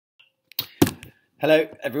Hello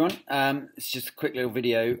everyone. It's just a quick little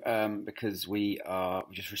video because we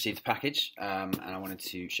just received the package and I wanted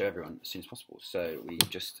to show everyone as soon as possible. So we've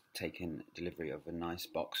just taken delivery of a nice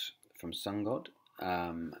box from SunGod,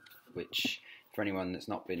 which for anyone that's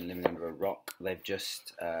not been living under a rock, they've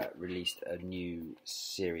just released a new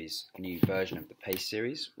version of the Pace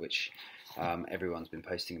series, which everyone's been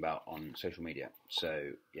posting about on social media.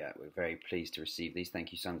 So yeah, we're very pleased to receive these.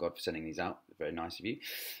 Thank you, SunGod, for sending these out. Very nice of you.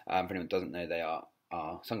 For anyone who doesn't know, they are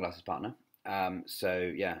our sunglasses partner.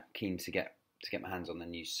 So yeah, keen to get my hands on the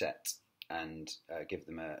new set and give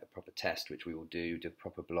them a proper test, which we will do a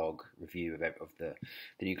proper blog review of the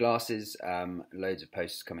new glasses. Loads of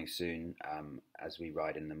posts coming soon as we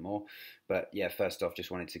ride in them more. But yeah, first off, just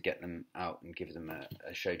wanted to get them out and give them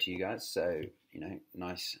a show to you guys. So, you know,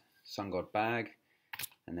 nice SunGod bag.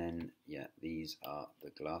 And then, yeah, these are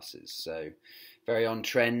the glasses. So very on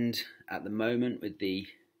trend at the moment with the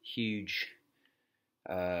huge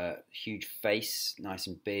face, nice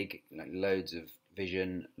and big, like loads of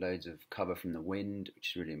vision, loads of cover from the wind,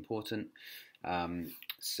 which is really important.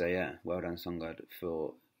 So yeah, well done SunGod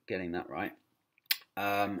for getting that right.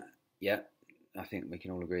 Yeah, I think we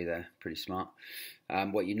can all agree they're pretty smart.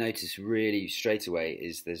 What you notice really straight away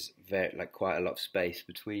is there's quite a lot of space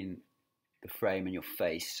between the frame and your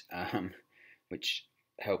face, which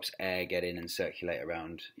helps air get in and circulate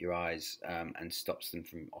around your eyes and stops them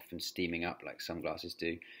from often steaming up like sunglasses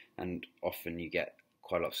do. And often you get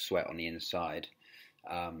quite a lot of sweat on the inside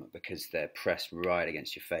because they're pressed right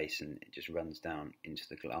against your face and it just runs down into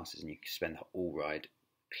the glasses, and you spend the whole ride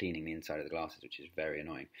cleaning the inside of the glasses, which is very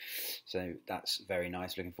annoying. So that's very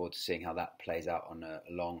nice. Looking forward to seeing how that plays out on a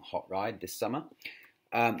long hot ride this summer.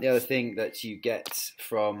 The other thing that you get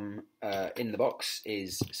from in the box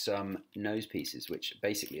is some nose pieces, which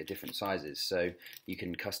basically are different sizes. So you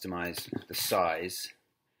can customize the size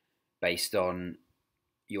based on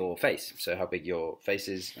your face. So how big your face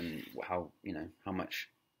is and how much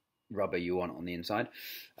rubber you want on the inside.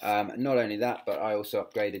 Not only that, but I also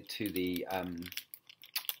upgraded to the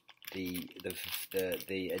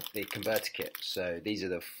converter kit. So these are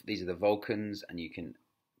the Vulcans, and you can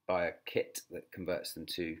buy a kit that converts them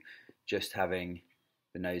to just having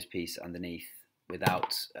the nose piece underneath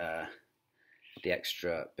without the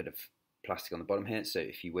extra bit of plastic on the bottom here. So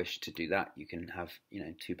if you wish to do that, you can have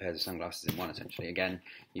two pairs of sunglasses in one essentially. Again,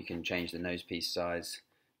 you can change the nose piece size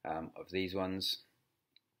of these ones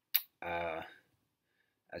as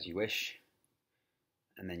you wish,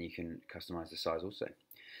 and then you can customize the size also.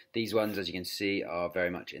 These ones, as you can see, are very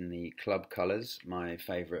much in the club colors, my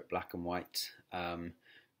favorite black and white.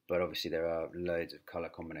 But obviously there are loads of colour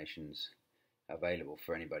combinations available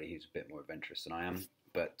for anybody who's a bit more adventurous than I am.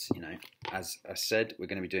 But, as I said, we're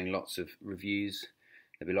going to be doing lots of reviews.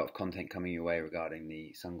 There'll be a lot of content coming your way regarding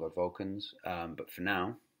the SunGod Vulcans. But for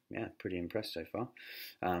now, yeah, pretty impressed so far.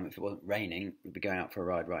 If it wasn't raining, we'd be going out for a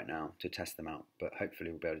ride right now to test them out. But hopefully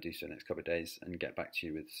we'll be able to do so in the next couple of days and get back to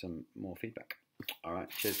you with some more feedback. All right,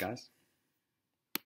 cheers guys.